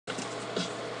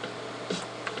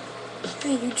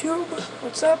Hey YouTube,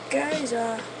 what's up guys?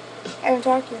 I haven't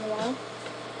talked to you in a while,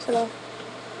 so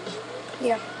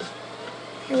yeah,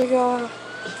 here we go.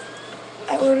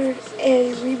 I ordered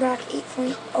a Reebok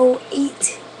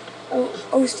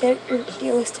 8.08 stick, or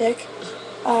Elo stick.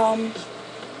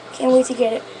 Can't wait to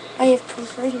get it. I have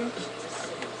proof right here.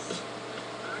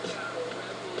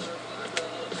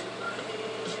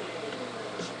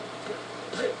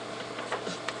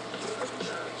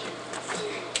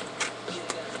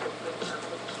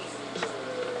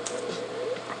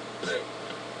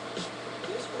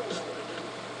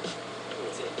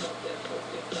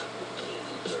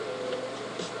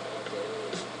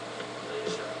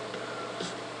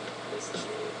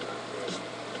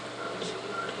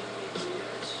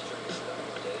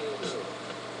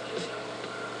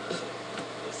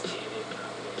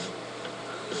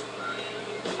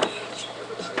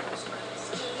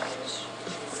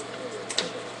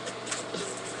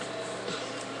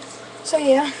 So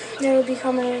yeah, that'll be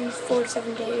coming in 4 to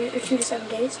 7 days, or 2 to 7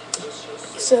 days.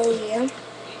 So yeah.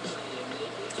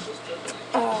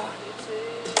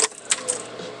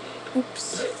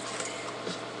 Oops.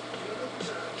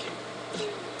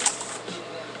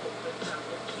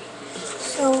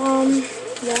 So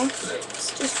yeah,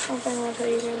 it's just something I want to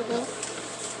tell you guys about.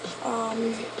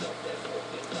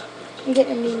 I'm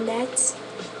getting a new net,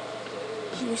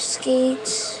 new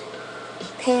skates,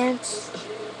 pants,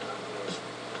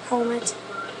 helmet,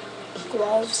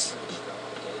 gloves,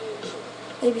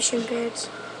 maybe shin pads,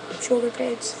 shoulder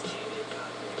pads.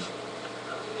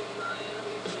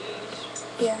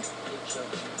 Yeah.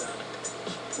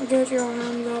 Get your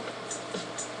arms up.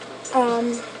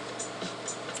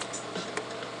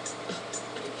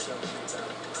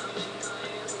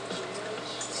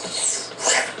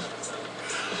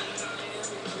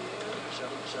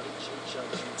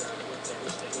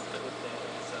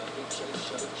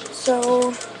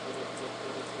 So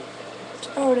that's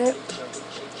about it.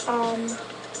 And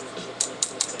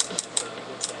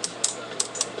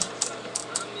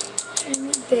a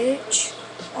bitch.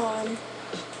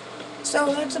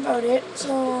 So that's about it.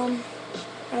 So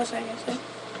what else I gotta say?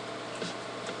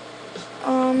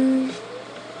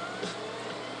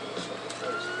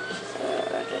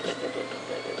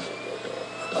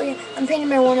 Oh yeah, I'm painting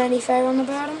my 195 on the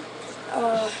bottom.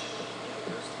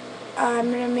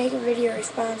 I'm gonna make a video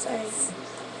response. I've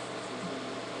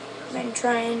been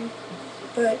trying,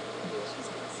 but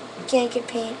can't get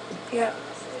paint. Yeah,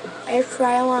 I have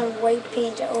Krylon white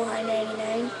paint at Ojai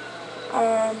 99.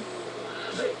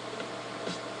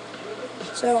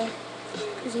 So,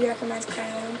 because he recommends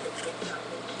Krylon,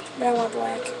 but I want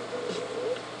black,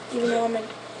 even though I'm a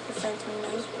defenseman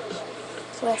now.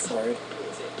 /forward.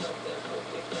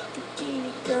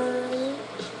 Bikini girl.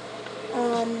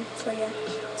 So yeah,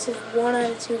 this is 1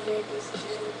 out of 2 videos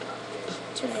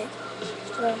tonight.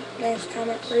 So, nice,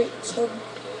 comment, rate,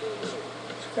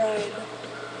 subscribe.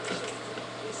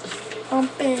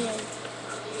 Pumping.